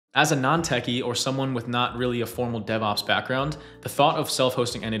As a non-techie or someone with not really a formal DevOps background, the thought of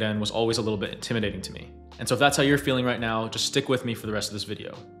self-hosting n8n was always a little bit intimidating to me. And so if that's how you're feeling right now, just stick with me for the rest of this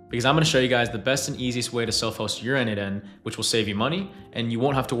video, because I'm going to show you guys the best and easiest way to self-host your n8n, which will save you money, and you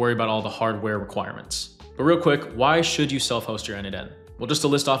won't have to worry about all the hardware requirements. But real quick, why should you self-host your n8n? Well, just to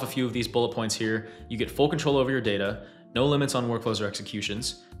list off a few of these bullet points here, you get full control over your data, no limits on workflows or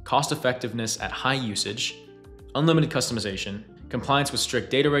executions, cost effectiveness at high usage, unlimited customization, compliance with strict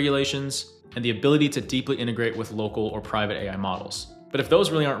data regulations, and the ability to deeply integrate with local or private AI models. But if those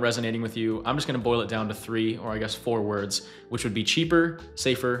really aren't resonating with you, I'm just gonna boil it down to 3, or I guess 4 words, which would be cheaper,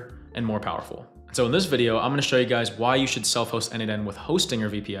 safer, and more powerful. So in this video, I'm gonna show you guys why you should self-host n8n with Hostinger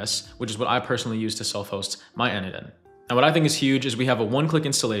VPS, which is what I personally use to self-host my n8n. Now, what I think is huge is we have a one-click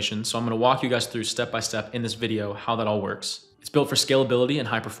installation, so I'm gonna walk you guys through step-by-step in this video how that all works. It's built for scalability and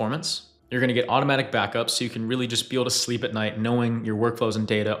high performance. You're gonna get automatic backups, so you can really just be able to sleep at night knowing your workflows and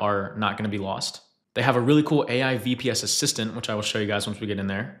data are not gonna be lost. They have a really cool AI VPS assistant, which I will show you guys once we get in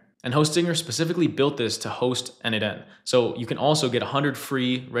there. And Hostinger specifically built this to host n8n, so you can also get 100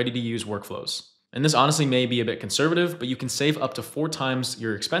 free, ready-to-use workflows. And this honestly may be a bit conservative, but you can save up to 4 times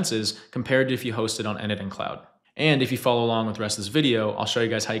your expenses compared to if you host it on n8n Cloud. And if you follow along with the rest of this video, I'll show you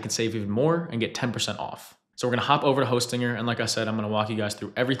guys how you can save even more and get 10% off. So we're gonna hop over to Hostinger, and like I said, I'm gonna walk you guys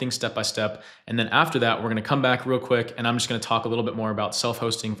through everything step by step. And then after that, we're gonna come back real quick, and I'm just gonna talk a little bit more about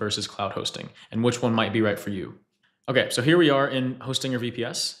self-hosting versus cloud hosting and which one might be right for you. Okay, so here we are in Hostinger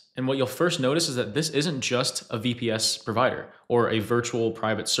VPS. And what you'll first notice is that this isn't just a VPS provider or a virtual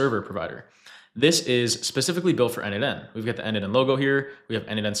private server provider. This is specifically built for n8n. We've got the n8n logo here, we have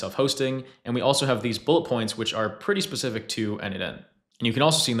n8n self-hosting, and we also have these bullet points which are pretty specific to n8n. And you can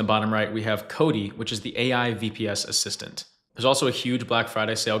also see in the bottom right, we have Cody, which is the AI VPS assistant. There's also a huge Black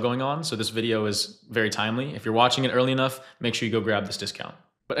Friday sale going on, so this video is very timely. If you're watching it early enough, make sure you go grab this discount.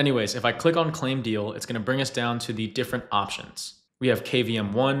 But anyways, if I click on claim deal, it's gonna bring us down to the different options. We have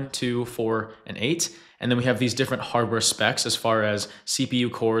KVM 1, 2, 4, and 8. And then we have these different hardware specs as far as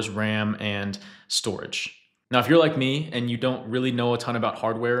CPU cores, RAM, and storage. Now, if you're like me and you don't really know a ton about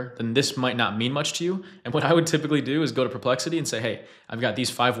hardware, then this might not mean much to you. And what I would typically do is go to Perplexity and say, hey, I've got these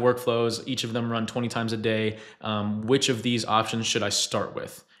 5 workflows, each of them run 20 times a day. Which of these options should I start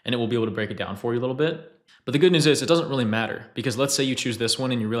with? And it will be able to break it down for you a little bit. But the good news is it doesn't really matter, because let's say you choose this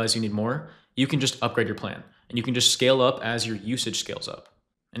one and you realize you need more, you can just upgrade your plan and you can just scale up as your usage scales up.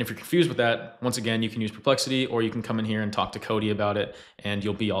 And if you're confused with that, once again, you can use Perplexity, or you can come in here and talk to Cody about it, and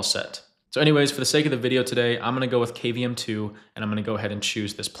you'll be all set. So anyways, for the sake of the video today, I'm gonna go with KVM2, and I'm gonna go ahead and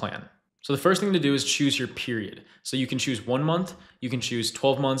choose this plan. So the first thing to do is choose your period. So you can choose 1 month, you can choose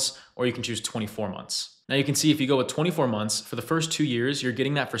 12 months, or you can choose 24 months. Now you can see if you go with 24 months, for the first 2 years, you're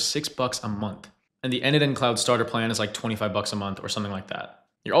getting that for $6 a month. And the n8n Cloud starter plan is like $25 a month or something like that.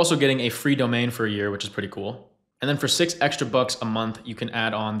 You're also getting a free domain for a year, which is pretty cool. And then for $6 extra a month, you can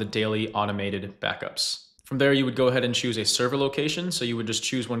add on the daily automated backups. From there, you would go ahead and choose a server location. So you would just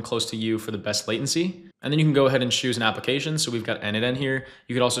choose one close to you for the best latency. And then you can go ahead and choose an application. So we've got n8n here.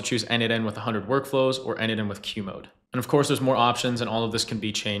 You could also choose n8n with 100 workflows or n8n with Q mode. And of course, there's more options, and all of this can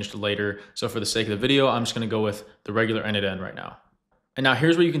be changed later. So for the sake of the video, I'm just gonna go with the regular n8n right now. And now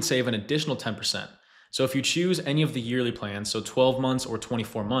here's where you can save an additional 10%. So if you choose any of the yearly plans, so 12 months or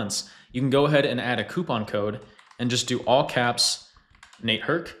 24 months, you can go ahead and add a coupon code and just do all caps Nate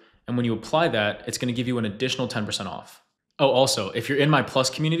Herc. And when you apply that, it's gonna give you an additional 10% off. Oh, also, if you're in my Plus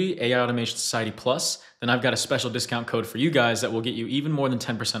community, AI Automation Society Plus, then I've got a special discount code for you guys that will get you even more than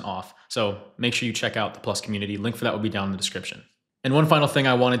 10% off. So make sure you check out the Plus community. Link for that will be down in the description. And one final thing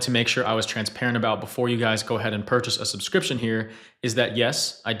I wanted to make sure I was transparent about before you guys go ahead and purchase a subscription here is that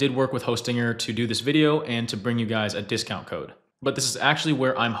yes, I did work with Hostinger to do this video and to bring you guys a discount code. But this is actually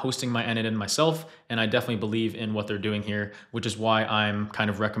where I'm hosting my n8n myself, and I definitely believe in what they're doing here, which is why I'm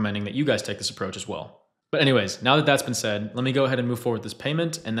kind of recommending that you guys take this approach as well. But anyways, now that that's been said, let me go ahead and move forward with this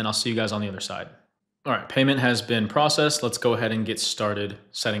payment, and then I'll see you guys on the other side. All right, payment has been processed. Let's go ahead and get started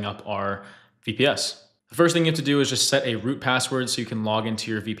setting up our VPS. The first thing you have to do is just set a root password so you can log into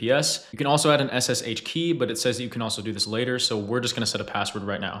your VPS. You can also add an SSH key, but it says that you can also do this later, so we're just gonna set a password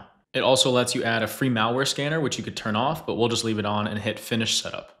right now. It also lets you add a free malware scanner, which you could turn off, but we'll just leave it on and hit finish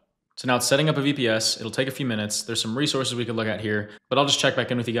setup. So now it's setting up a VPS. It'll take a few minutes. There's some resources we could look at here, but I'll just check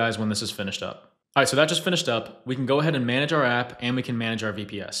back in with you guys when this is finished up. All right, so that just finished up. We can go ahead and manage our app, and we can manage our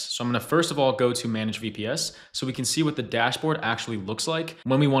VPS. So I'm gonna first of all go to manage VPS so we can see what the dashboard actually looks like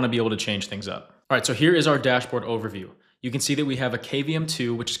when we wanna be able to change things up. All right, so here is our dashboard overview. You can see that we have a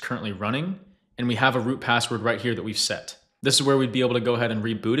KVM2, which is currently running, and we have a root password right here that we've set. This is where we'd be able to go ahead and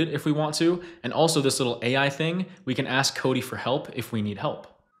reboot it if we want to. And also this little AI thing, we can ask Cody for help if we need help.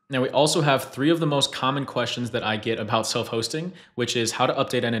 Now we also have 3 of the most common questions that I get about self-hosting, which is how to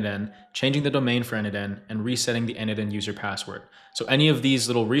update n8n, changing the domain for n8n, and resetting the n8n user password. So any of these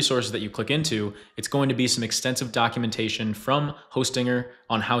little resources that you click into, it's going to be some extensive documentation from Hostinger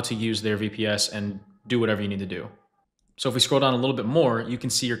on how to use their VPS and do whatever you need to do. So if we scroll down a little bit more, you can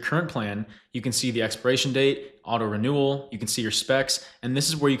see your current plan, you can see the expiration date, auto renewal, you can see your specs, and this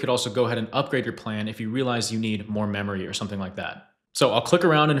is where you could also go ahead and upgrade your plan if you realize you need more memory or something like that. So I'll click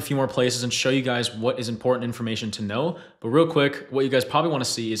around in a few more places and show you guys what is important information to know. But real quick, what you guys probably want to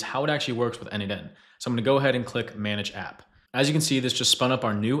see is how it actually works with n8n. So I'm going to go ahead and click Manage App. As you can see, this just spun up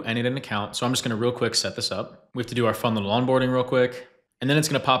our new n8n account. So I'm just going to real quick set this up. We have to do our fun little onboarding real quick. And then it's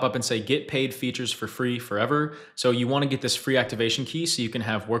going to pop up and say, get paid features for free forever. So you want to get this free activation key so you can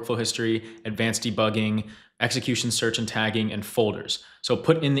have workflow history, advanced debugging, execution search and tagging, and folders. So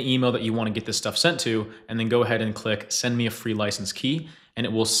put in the email that you want to get this stuff sent to, and then go ahead and click send me a free license key, and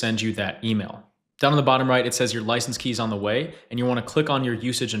it will send you that email. Down on the bottom right, it says your license key is on the way, and you want to click on your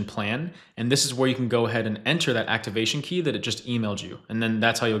usage and plan. And this is where you can go ahead and enter that activation key that it just emailed you. And then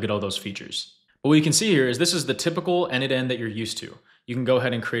that's how you'll get all those features. But what you can see here is this is the typical n8n that you're used to. You can go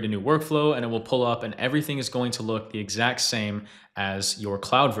ahead and create a new workflow and it will pull up and everything is going to look the exact same as your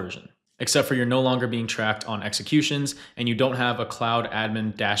cloud version, except for you're no longer being tracked on executions and you don't have a cloud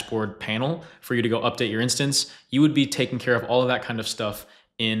admin dashboard panel for you to go update your instance. You would be taking care of all of that kind of stuff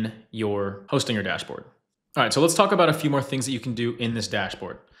in your Hostinger dashboard. All right, so let's talk about a few more things that you can do in this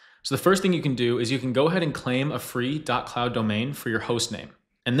dashboard. So the first thing you can do is you can go ahead and claim a free .cloud domain for your host name.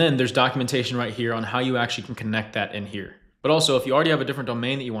 And then there's documentation right here on how you actually can connect that in here. But also, if you already have a different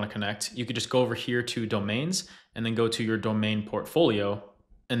domain that you want to connect, you could just go over here to domains and then go to your domain portfolio.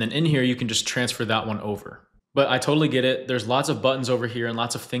 And then in here, you can just transfer that one over. But I totally get it. There's lots of buttons over here and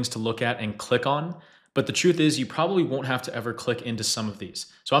lots of things to look at and click on. But the truth is you probably won't have to ever click into some of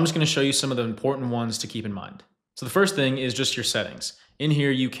these. So I'm just going to show you some of the important ones to keep in mind. So the first thing is just your settings. In here,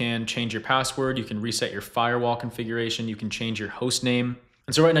 you can change your password. You can reset your firewall configuration. You can change your host name.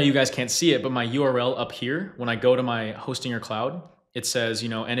 And so right now you guys can't see it, but my URL up here, when I go to my Hostinger cloud, it says,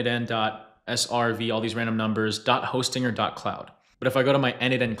 n8n.srv, all these random numbers, .hostinger.cloud. But if I go to my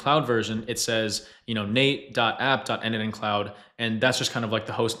n8n cloud version, it says, nate.app.n8n.cloud, and that's just kind of like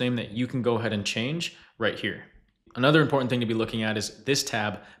the host name that you can go ahead and change right here. Another important thing to be looking at is this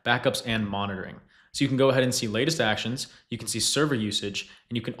tab, backups and monitoring. So you can go ahead and see latest actions, you can see server usage,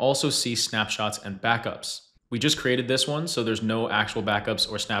 and you can also see snapshots and backups. We just created this one, so there's no actual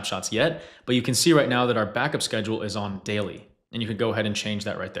backups or snapshots yet, but you can see right now that our backup schedule is on daily, and you can go ahead and change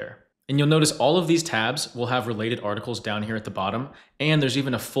that right there. And you'll notice all of these tabs will have related articles down here at the bottom, and there's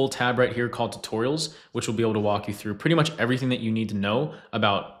even a full tab right here called tutorials, which will be able to walk you through pretty much everything that you need to know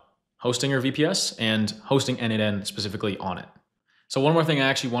about Hostinger VPS and hosting n8n specifically on it. So one more thing I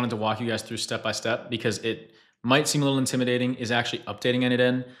actually wanted to walk you guys through step by step because it might seem a little intimidating is actually updating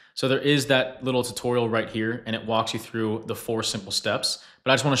n8n. So there is that little tutorial right here and it walks you through the 4 simple steps, but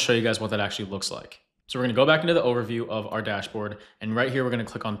I just want to show you guys what that actually looks like. So we're going to go back into the overview of our dashboard and right here we're going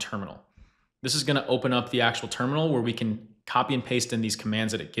to click on terminal. This is going to open up the actual terminal where we can copy and paste in these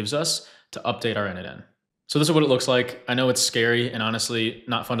commands that it gives us to update our n8n. So this is what it looks like. I know it's scary and honestly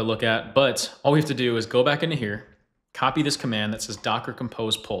not fun to look at, but all we have to do is go back into here, copy this command that says docker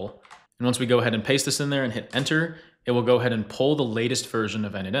compose pull. And once we go ahead and paste this in there and hit enter, it will go ahead and pull the latest version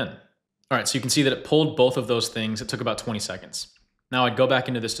of n8n. All right, so you can see that it pulled both of those things. It took about 20 seconds. Now I'd go back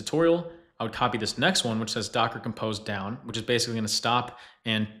into this tutorial. I would copy this next one, which says docker compose down, which is basically going to stop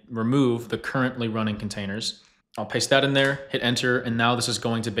and remove the currently running containers. I'll paste that in there, hit enter, and now this is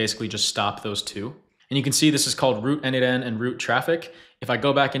going to basically just stop those two. And you can see this is called root n8n and root traffic. If I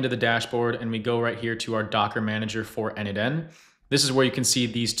go back into the dashboard and we go right here to our Docker manager for n8n, this is where you can see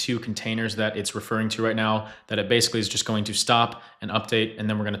these 2 containers that it's referring to right now, that it basically is just going to stop and update, and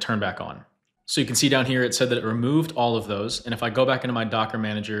then we're going to turn back on. So you can see down here, it said that it removed all of those. And if I go back into my Docker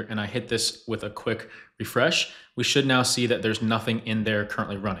manager and I hit this with a quick refresh, we should now see that there's nothing in there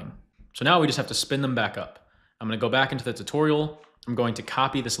currently running. So now we just have to spin them back up. I'm going to go back into the tutorial. I'm going to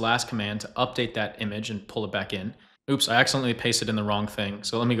copy this last command to update that image and pull it back in. Oops, I accidentally pasted in the wrong thing.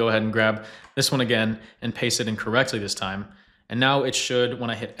 So let me go ahead and grab this one again and paste it in correctly this time. And now it should, when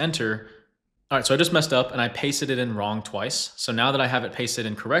I hit enter, all right, so I just messed up and I pasted it in wrong twice. So now that I have it pasted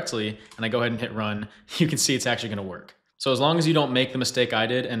in correctly and I go ahead and hit run, you can see it's actually gonna work. So as long as you don't make the mistake I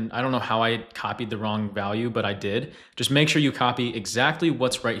did, and I don't know how I copied the wrong value, but I did, just make sure you copy exactly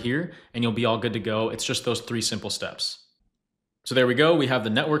what's right here and you'll be all good to go. It's just those 3 simple steps. So there we go. We have the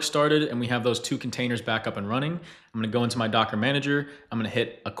network started and we have those 2 containers back up and running. I'm going to go into my Docker manager. I'm going to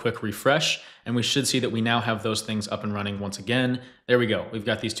hit a quick refresh and we should see that we now have those things up and running once again. There we go. We've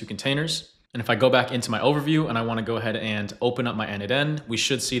got these 2 containers. And if I go back into my overview and I want to go ahead and open up my n8n, we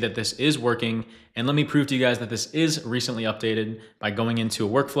should see that this is working. And let me prove to you guys that this is recently updated by going into a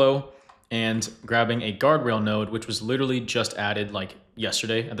workflow and grabbing a guardrail node, which was literally just added like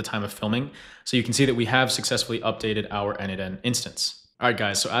yesterday at the time of filming. So you can see that we have successfully updated our n8n instance. All right,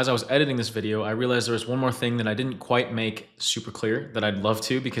 guys, so as I was editing this video, I realized there was one more thing that I didn't quite make super clear that I'd love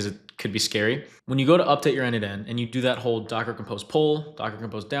to because it could be scary. When you go to update your n8n and you do that whole Docker compose pull, Docker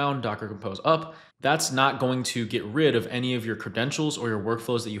compose down, Docker compose up, that's not going to get rid of any of your credentials or your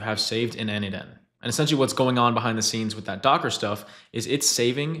workflows that you have saved in n8n. And essentially what's going on behind the scenes with that Docker stuff is it's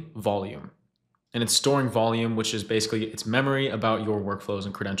saving volume. And it's storing volume, which is basically its memory about your workflows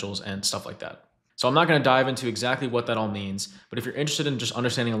and credentials and stuff like that. So I'm not going to dive into exactly what that all means, but if you're interested in just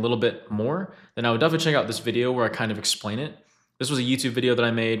understanding a little bit more, then I would definitely check out this video where I kind of explain it. This was a YouTube video that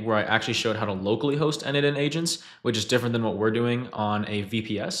I made where I actually showed how to locally host n8n agents, which is different than what we're doing on a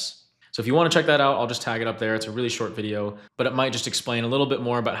VPS. So if you want to check that out, I'll just tag it up there. It's a really short video, but it might just explain a little bit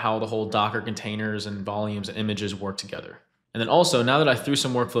more about how the whole Docker containers and volumes and images work together. And then also, now that I threw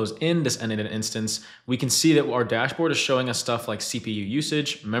some workflows in this n8n instance, we can see that our dashboard is showing us stuff like CPU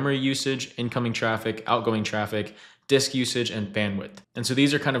usage, memory usage, incoming traffic, outgoing traffic, disk usage, and bandwidth. And so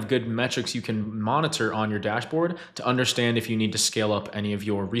these are kind of good metrics you can monitor on your dashboard to understand if you need to scale up any of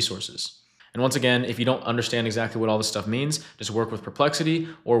your resources. And once again, if you don't understand exactly what all this stuff means, just work with Perplexity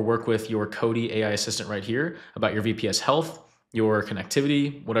or work with your Cody AI assistant right here about your VPS health, your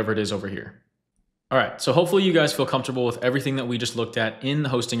connectivity, whatever it is over here. All right, so hopefully you guys feel comfortable with everything that we just looked at in the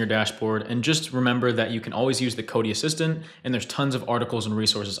Hostinger dashboard, and just remember that you can always use the Cody assistant, and there's tons of articles and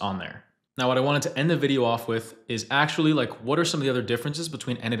resources on there. Now, what I wanted to end the video off with is actually like, what are some of the other differences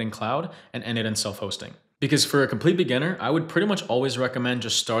between n8n Cloud and n8n self-hosting? Because for a complete beginner, I would pretty much always recommend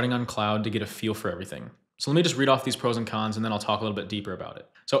just starting on cloud to get a feel for everything. So let me just read off these pros and cons, and then I'll talk a little bit deeper about it.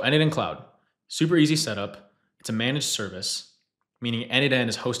 So n8n Cloud, super easy setup. It's a managed service, meaning n8n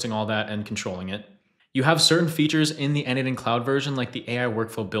is hosting all that and controlling it. You have certain features in the n8n Cloud version, like the AI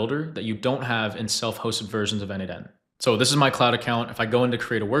workflow builder, that you don't have in self-hosted versions of n8n. So this is my cloud account. If I go in to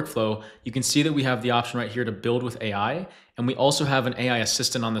create a workflow, you can see that we have the option right here to build with AI. And we also have an AI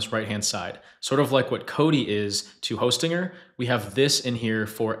assistant on this right-hand side. Sort of like what Cody is to Hostinger, we have this in here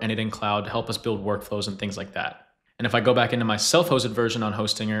for n8n Cloud to help us build workflows and things like that. And if I go back into my self-hosted version on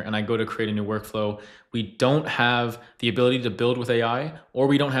Hostinger and I go to create a new workflow, we don't have the ability to build with AI, or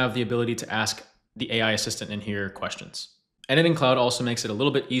we don't have the ability to ask the AI assistant in here questions. n8n Cloud also makes it a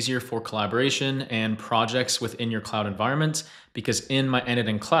little bit easier for collaboration and projects within your cloud environment, because in my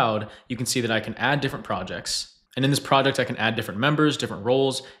n8n Cloud, you can see that I can add different projects. And in this project, I can add different members, different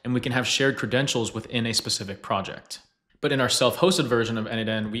roles, and we can have shared credentials within a specific project. But in our self-hosted version of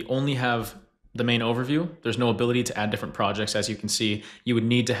n8n, we only have the main overview. There's no ability to add different projects. As you can see, you would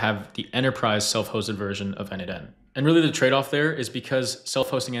need to have the enterprise self-hosted version of n8n. And really the trade-off there is because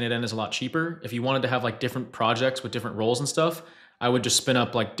self-hosting n8n is a lot cheaper. If you wanted to have like different projects with different roles and stuff, I would just spin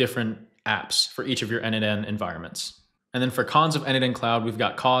up like different apps for each of your n8n environments. And then for cons of n8n Cloud, we've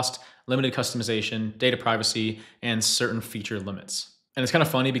got cost, limited customization, data privacy, and certain feature limits. And it's kind of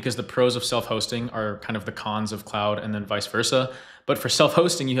funny because the pros of self-hosting are kind of the cons of cloud and then vice versa. But for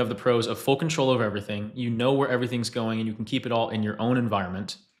self-hosting, you have the pros of full control over everything. You know where everything's going and you can keep it all in your own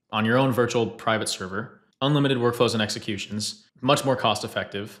environment, on your own virtual private server. Unlimited workflows and executions, much more cost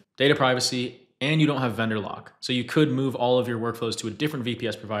effective, data privacy, and you don't have vendor lock. So you could move all of your workflows to a different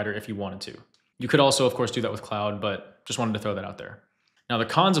VPS provider if you wanted to. You could also, of course, do that with cloud, but just wanted to throw that out there. Now, the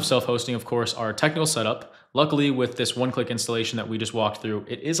cons of self-hosting, of course, are technical setup. Luckily, with this one-click installation that we just walked through,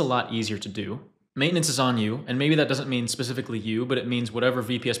 it is a lot easier to do. Maintenance is on you, and maybe that doesn't mean specifically you, but it means whatever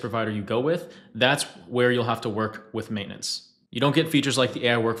VPS provider you go with, that's where you'll have to work with maintenance. You don't get features like the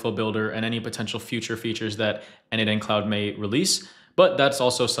AI workflow builder and any potential future features that n8n Cloud may release, but that's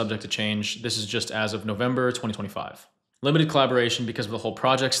also subject to change. This is just as of November 2025. Limited collaboration because of the whole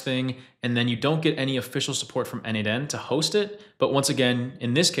projects thing, and then you don't get any official support from n8n to host it, but once again,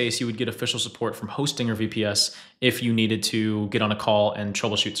 in this case, you would get official support from Hostinger VPS if you needed to get on a call and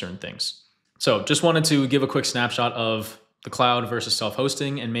troubleshoot certain things. So just wanted to give a quick snapshot of the cloud versus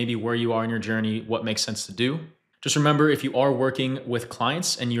self-hosting and maybe where you are in your journey, what makes sense to do. Just remember, if you are working with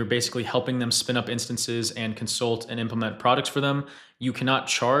clients and you're basically helping them spin up instances and consult and implement products for them, you cannot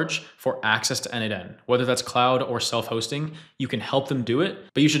charge for access to n8n. Whether that's cloud or self-hosting, you can help them do it,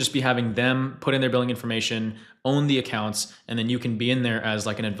 but you should just be having them put in their billing information, own the accounts, and then you can be in there as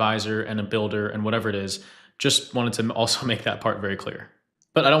like an advisor and a builder and whatever it is, Just wanted to also make that part very clear.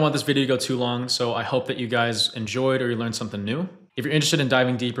 But I don't want this video to go too long, so I hope that you guys enjoyed or you learned something new. If you're interested in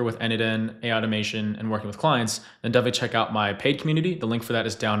diving deeper with n8n, AI automation, and working with clients, then definitely check out my paid community. The link for that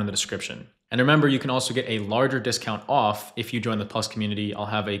is down in the description. And remember, you can also get a larger discount off if you join the Plus community. I'll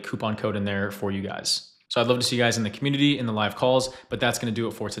have a coupon code in there for you guys. So I'd love to see you guys in the community, in the live calls, but that's going to do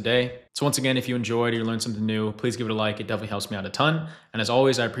it for today. So once again, if you enjoyed or you learned something new, please give it a like. It definitely helps me out a ton. And as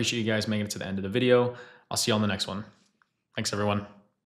always, I appreciate you guys making it to the end of the video. I'll see you on the next one. Thanks, everyone.